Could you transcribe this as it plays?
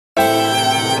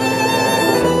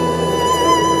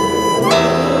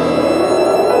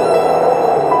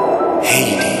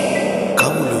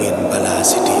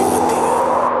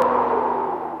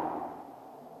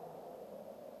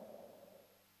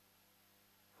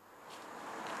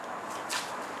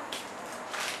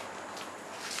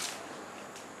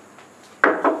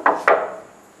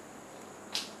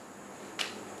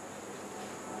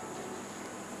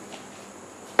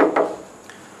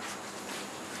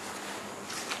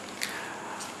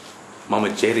මම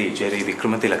ජෙරි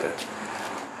Wickramatilake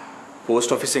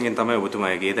post office එකෙන් තමයි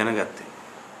ඔබතුමාගේ දැනගත්තේ.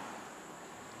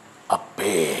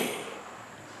 අපේ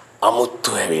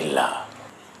අමුත්තු ඇවිල්ලා.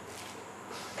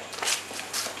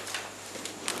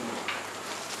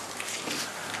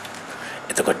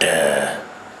 එතකොට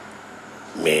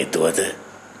මේ දුවද?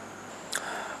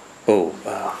 ඔව්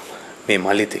මේ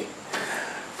මලිතේ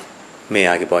මේ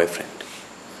ආගේ බොයිෆ්‍රෙන්ඩ්.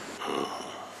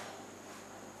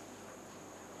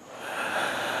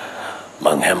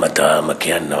 මං හැමදාම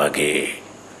කියන්න වගේ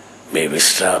මේ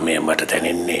විශ්‍රාමය මට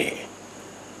දැනෙන්නේ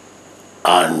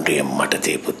ආණ්ඩුවෙන් මට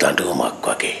දීපු දඬුවමක්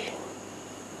වගේ.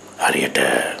 හරියට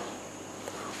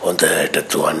හොඳට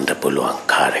දුවන්න පුළුවන්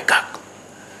කාර් එකක්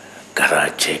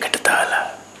ගරාජ් එකකට දාලා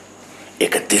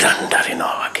ඒක දිරන්න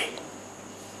හරිනවා වගේ.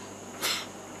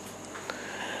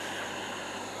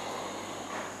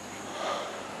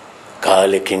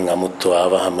 කාලෙකින් අමුත්තු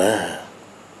ආවහම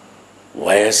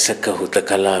වයසක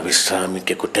හුදකලා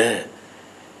විශ්‍රාමිකෙකුට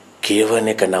කියවන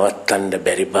එක නවත්තන්න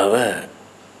බැරි බව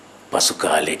පසු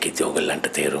කාලයකදී ඔයගලන්ට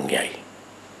තේරුම් යයි.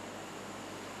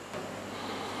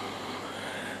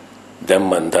 දැන්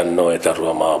මන් දන්නෝ ඒ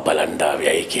දරුවා මාව බලන්න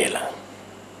ආවයි කියලා.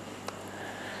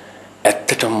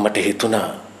 ඇත්තටම මට හිතුණා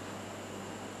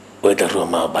ඔය දරුවා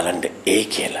මාව බලන්න ඒ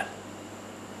කියලා.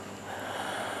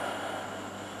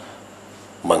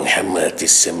 මං හැම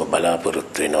තිස්සෙම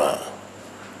බලාපොරොත්තු වෙනවා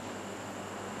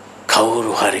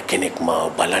කවුරු හරි කෙනෙක්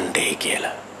මාව බලන්නේ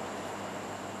කියලා.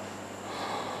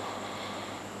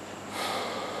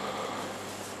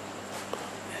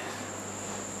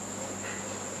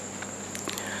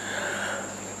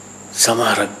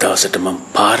 සමහරක් දවසට මම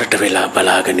පාරට වෙලා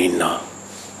බලාගෙන ඉන්නවා.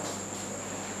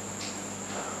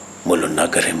 මුළු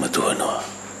නගරෙම දුවනවා.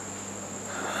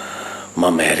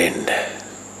 මම ඇරෙන්න.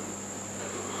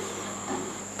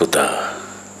 පුතා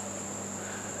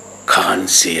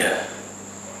කාන්සිය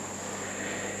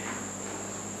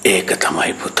ඒක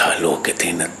තමයි පුතා ලෝකේ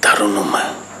තියෙන තරුණම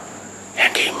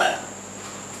හැඟීම.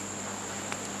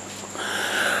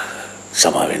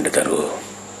 සමාවෙන්න දරුවෝ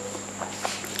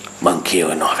මං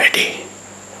කියවනවා වැඩි.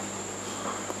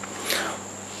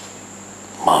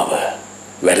 මාව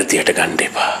වැරදියට ගන්න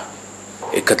එපා.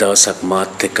 එක දවසක්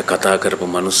මාත් එක්ක කතා කරපු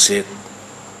මිනිස්සෙක්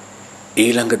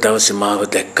ඊළඟ දවසේ මාව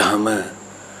දැක්කහම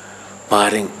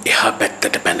පාරෙන් එහා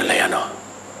පැත්තට පැනලා යනවා.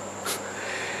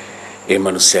 ඒ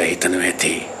මිනිස්සයා හිතනවා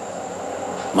ඇති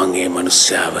මං ඒ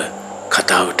මිනිස්සයාව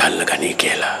කතාවට අල්ලගනී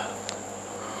කියලා.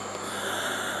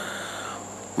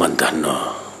 මං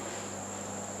දන්නවා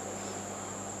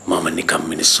මම නිකම්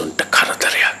මිනිස්සුන්ට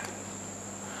කරදරයක්.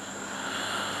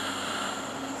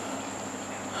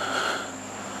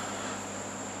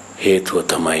 හේතුව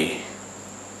තමයි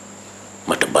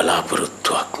මට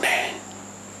බලාපොරොත්තුවක් නැහැ.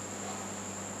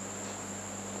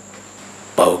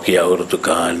 පෞකී අවුරුදු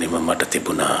ගානෙම මට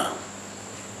තිබුණා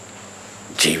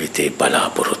ජීවිතේ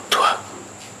බලාපොරොත්තුවක්.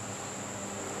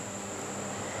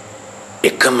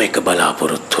 එකම එක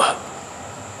බලාපොරොත්තුවක්.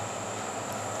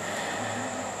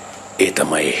 ඒ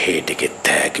තමයි හේටිගේ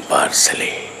තෑගි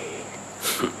පාර්සලේ.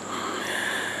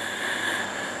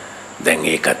 දැන්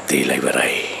ඒකත් දීලා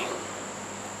ඉවරයි.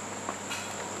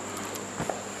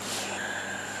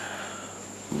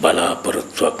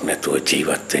 බලාපොරොත්තුවක් නැතුව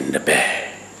ජීවත් වෙන්න බෑ.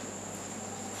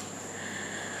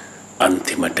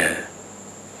 අන්තිමට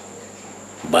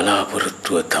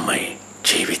බලාපොරොත්තුව තමයි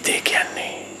ජීවිතය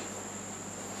කියන්නේ.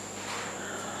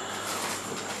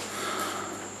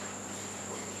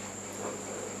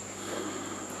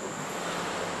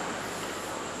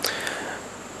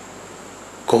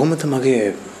 කොහොමද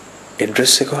මගේ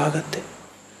ඇඩ්‍රස් එක හොයාගත්තේ?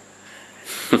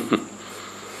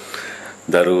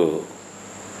 දරුවෝ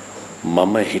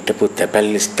මම හිටපු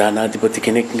තැපැල් ස්ථානාධිපති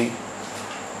කෙනෙක්නේ.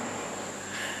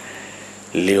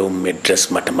 ලියුම් ඇඩ්‍රස්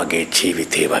මට මගේ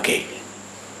ජීවිතේ වගේ.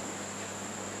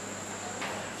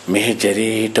 මෙහි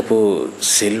ජරී හිටපු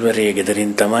සිල්වරේ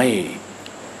ගෙදරින් තමයි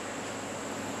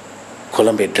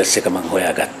කොළඹ ඇඩ්‍රස් එක මං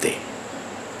හොයාගත්තේ.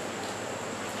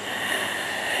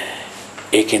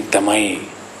 ඒකෙන් තමයි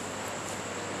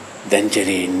දැන්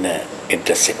ජරී ඉන්න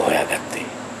ඇඩ්‍රස් එක හොයාගත්තේ.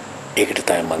 ඒකට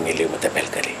තමයි මං ලියුම තැපැල්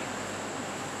කරේ.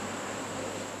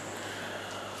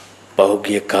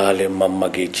 පහුගිය කාලේ මම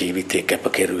මගේ ජීවිතේ කැප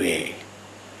කෙරුවේ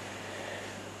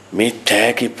මේ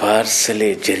ටැගි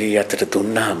පාර්සලේ ජෙරී අතට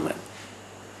දුන්නාම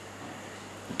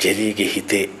ජෙරීගේ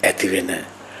හිතේ ඇතිවෙන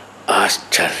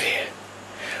ආශ්චර්ය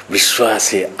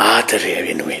විශ්වාසයේ ආදරය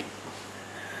වෙනුවෙන්.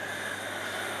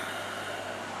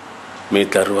 මේ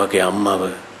දරුවගේ අම්මව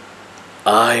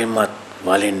ආයෙමත්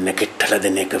වලින් නැගිටලා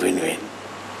දෙන එක වෙනුවෙන්.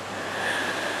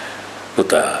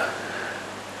 පුතා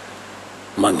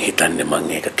මං හිතන්නේ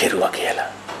මං ඒක කෙරුවා කියලා.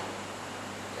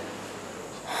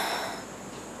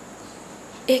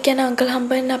 ඒ කියන්නේ අංකල්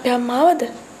හම්බෙන්න අපේ අම්මාවද?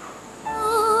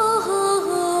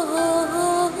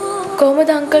 කොහොමද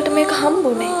අංකල්ට මේක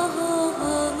හම්බුනේ?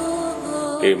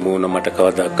 ඒ මූණ මට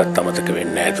කවදාකවත් අමතක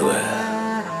වෙන්නේ නැහැ දුව.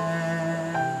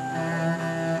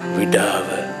 විඩාව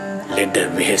ලෙඩ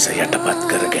වෙහෙස යටපත්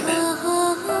කරගෙන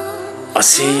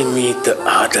අසීමිත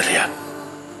ආදරයක්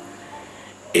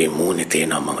ඒ මූණේ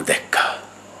තියෙනවා මම දැක්කා.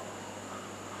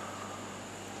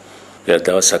 ඒ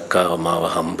දවසක් මාව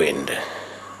හම්බෙන්න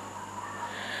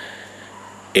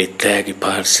ඒ තෑගි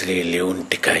පාර්සලේ ලියුම්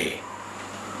ටිකයි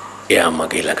එයා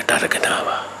මගේ ළඟට අරගෙන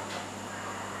ආවා.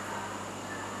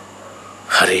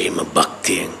 හරිම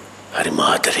භක්තියෙන් හරිම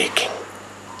ආදරයකින්.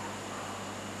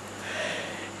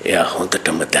 එයා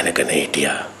හොඳටම දැනගෙන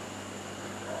හිටියා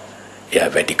එයා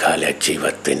වැඩි කාලයක්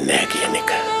ජීවත් වෙන්නේ නැහැ කියන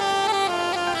එක.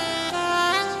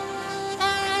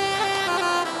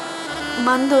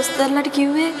 මං දොස්තරලට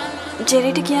කිව්වේ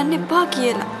ජෙරිට කියන්න එපා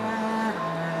කියලා.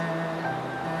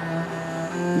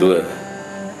 දුව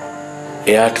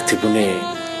එයාට තිබුණේ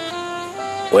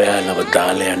ඔයාලව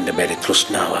දාලා යන්න බැරි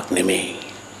තෘෂ්ණාවක් නෙමෙයි.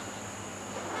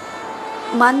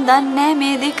 මන් දන්නේ නැහැ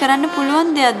මේ දේ කරන්න පුළුවන්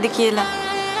දෙයක්ද කියලා.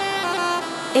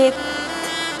 ඒත්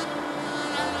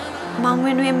මං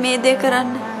වෙනුවෙන් මේ දේ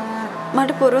කරන්න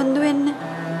මට පොරොන්දු වෙන්න.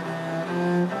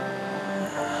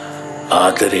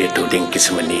 ආදරයට උඩින්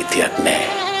කිසිම නීතියක් නැහැ.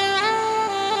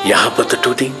 යහපතට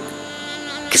උඩින්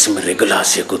කිසිම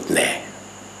රෙගුලාසියකුත් නැහැ.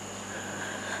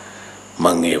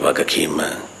 මං ඒ වගකීම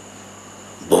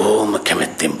බොහොම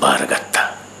කැමැත්තෙන් බාරගත්තා.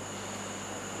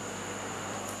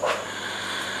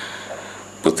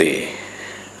 පුතේ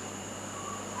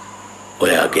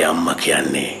ඔයාගේ අම්මා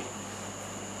කියන්නේ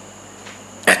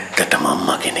ඇත්තටම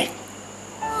අම්මා කෙනෙක්.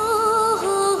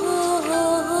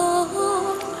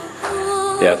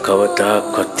 එයා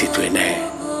කවදාකවත් හිතුවේ නැහැ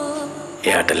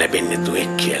එයාට ලැබෙන්නේ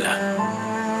දුවෙක් කියලා.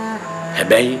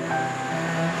 හැබැයි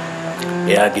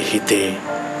එයාගේ හිතේ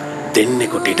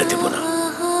දෙන්නෙකුට ඉඩ තිබුණා.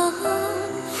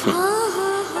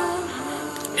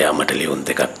 එයා මට ලියුම්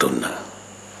දෙකක් දුන්නා.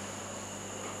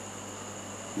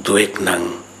 දුවෙක් නම්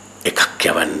එකක්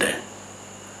යවන්න,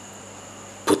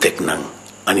 පුතෙක් නම්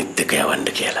අනිත් එක යවන්න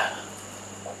කියලා.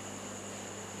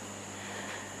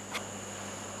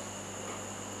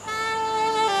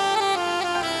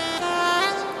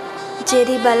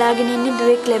 ජෙරි බලාගෙන ඉන්නේ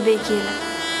දුවෙක් ලැබෙයි කියලා.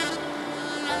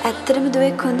 ඇත්තටම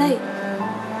දුවෙක් හොඳයි.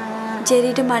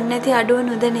 ජෙරිට මන් නැති අඩුව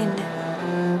නොදැනෙන්න.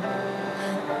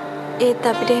 ඒත්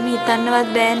අපිට එහෙම හිතන්නවත්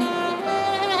බෑනේ.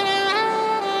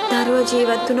 දරුවා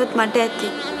ජීවත් වුණොත් මට ඇති.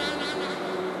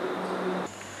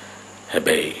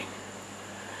 හැබැයි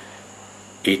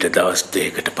ඊට දවස්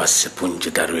දෙකකට පස්සේ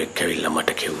පුංචි දරුවෙක් ඇවිල්ලා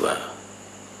මට කිව්වා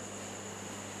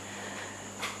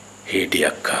හේඩි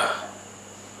අක්කා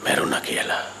මැරුණා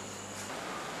කියලා.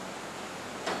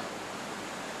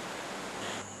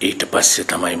 ඊට පස්සේ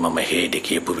තමයි මම හේඩි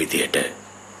කියපු විදියට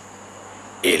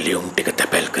ඒ ලියුම් ටික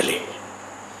තැපැල් කළේ.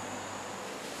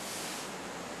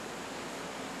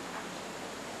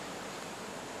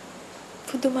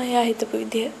 පුදුමයි ආ හිතපු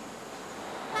විදිය.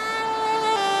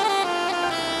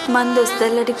 මන්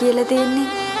දොස්තරලට කියලා තියෙන්නේ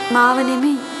මාව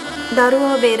නෙමෙයි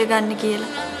දරුවව බේරගන්න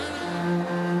කියලා.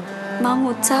 මං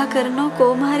උත්සාහ කරනවා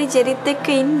කොහොම හරි ජෙරිත් එක්ක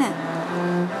ඉන්න.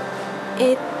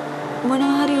 ඒත්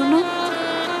මොනවා හරි වුණොත්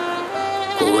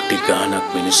කෝටි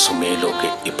ගාණක් මිනිස්සු මේ ලෝකෙ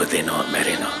ඉපදෙනවා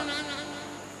මැරෙනවා.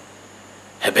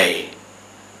 හැබැයි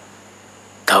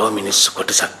තව මිනිස්සු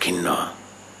කොටසක් ඉන්නවා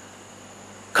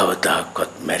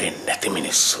කවදාකවත් මැරෙන්නේ නැති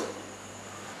මිනිස්සු.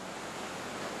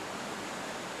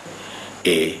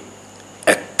 ඒ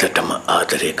ඇත්තටම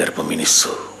ආදරය කරපු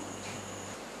මිනිස්සු.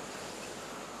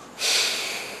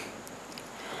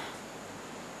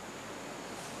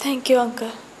 Thank you,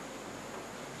 uncle.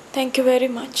 Thank you very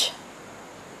much.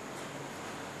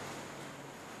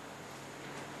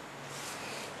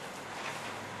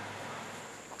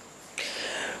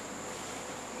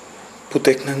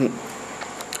 පුතෙක් නම්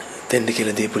දෙන්න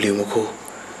කියලා දීපු ලියුමකෝ.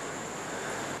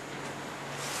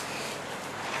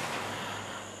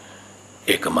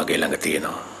 ඒක මගේ ළඟ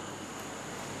තියෙනවා.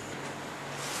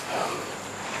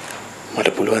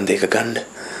 මට පුළුවන් දෙයක ගන්න.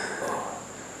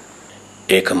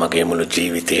 ඒක මගේ මුළු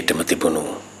ජීවිතේටම තිබුණු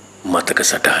මතක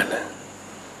සටහන.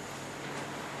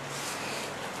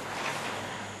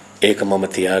 ඒක මම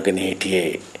තියාගෙන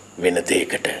හිටියේ වෙන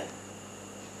දෙයකට.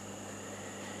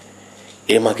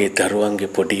 ඒ මගේ දරුවන්ගේ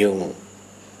පොඩි උන්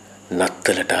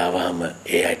නත්තලට ආවම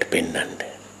ඒ අයට පෙන්වන්න.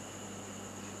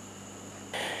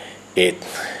 ඒත්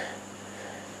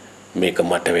මේක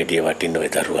මට වැඩිය වටින්න ඔය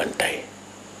දරුවන්ටයි.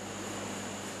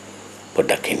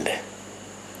 පොඩ්ඩක් ඉන්න.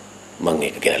 මං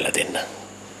ඒක ගෙනල්ලා දෙන්නම්.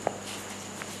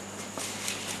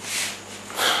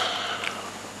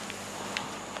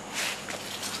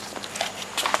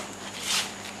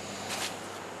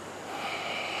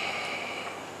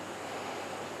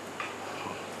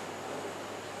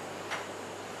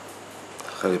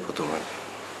 හරි පුතුමනි.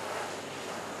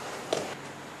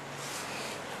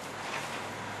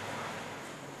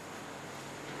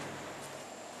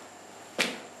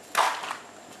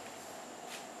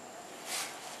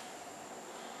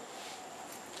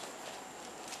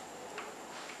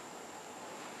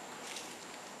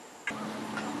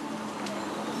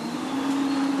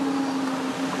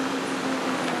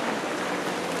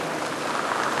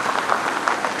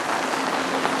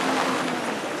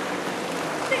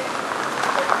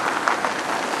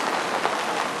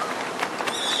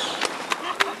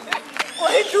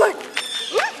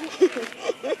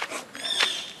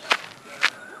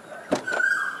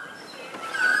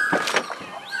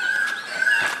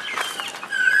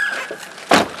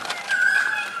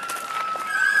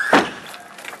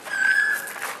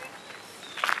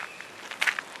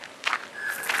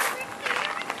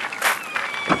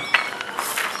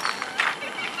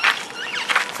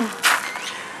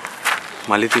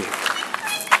 මලිති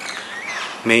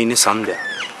මේ ඉන්නේ සන්ධ්‍යා.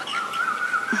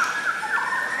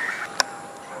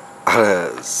 අර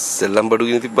සෙල්ලම් බඩු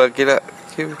ගිනි තිබ්බා කියලා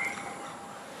කිව්වේ.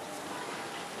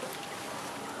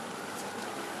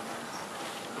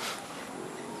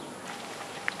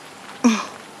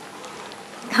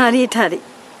 හරියට හරි.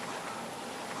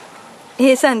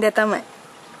 ඒ සන්ධ්‍යා තමයි.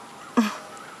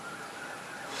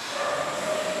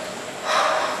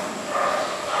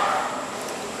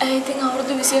 ඇයි ඉතින්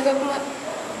අවුරුදු 21කම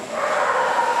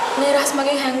මේ රස්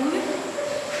මගෙන් හැංගුවේ?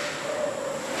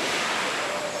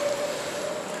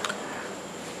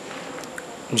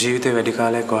 ජීවිතේ වැඩි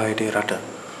කාලයක් කොහා හිටියේ රට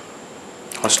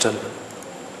හොස්ටල්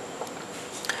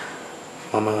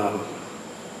මම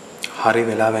හරි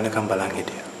වෙලා වෙනකම් බලන්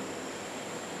හිටියා.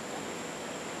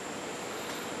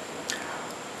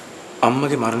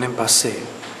 අම්මගේ මරණයෙන් පස්සේ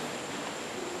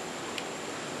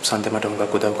සන්තේ මට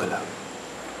උඟක් උදව් කළා.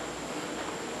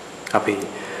 අපි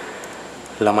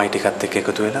ළමයි ටිකත් එක්ක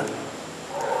එකතු වෙලා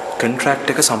කොන්ට්‍රැක්ට්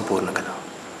එක සම්පූර්ණ කළා.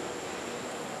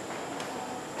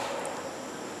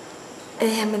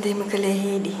 ඒ හැමදේම කළේ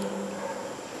හේඩි.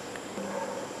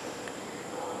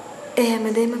 ඒ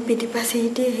හැමදේම පිටිපස්සේ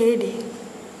හිටියේ හේඩි.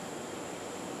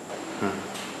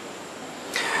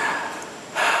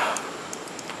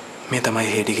 මේ තමයි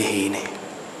හේඩිගේ හීනේ.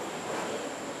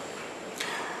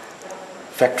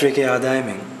 ෆැක්ටරි එකේ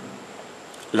ආදායමෙන්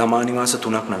ළමා නිවාස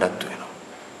 3ක් නඩත්තු වෙනවා.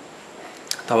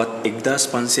 තවත්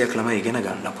 1500ක් ළමයි ඉගෙන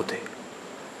ගන්න පුතේ.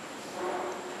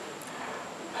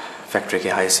 ෆැක්ටරි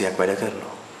එකේ 600ක් වැඩ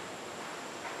කරනවා.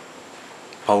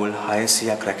 පවුල්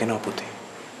 600ක් රැකෙනවා පුතේ.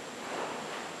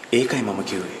 ඒකයි මම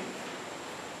කිව්වේ.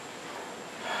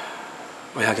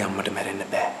 ඔයාගේ අම්මට මැරෙන්න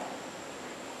බෑ.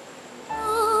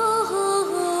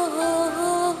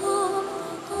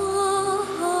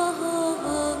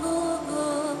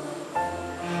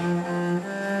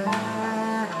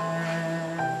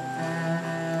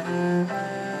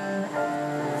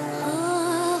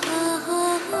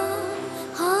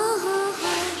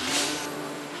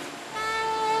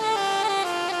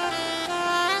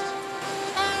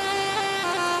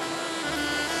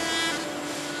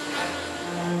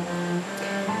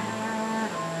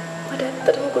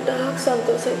 ඇත්තටම ගොඩාක්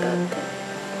සන්තෝෂයි තාත්තා.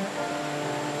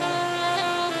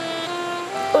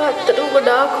 ඔය ඇත්තටම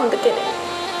ගොඩාක් හොඳ කෙනෙක්.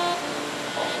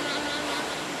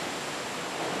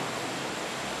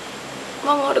 මම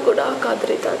ඔයාට ගොඩාක්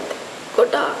ආදරේ තාත්තා.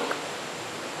 ගොඩාක්.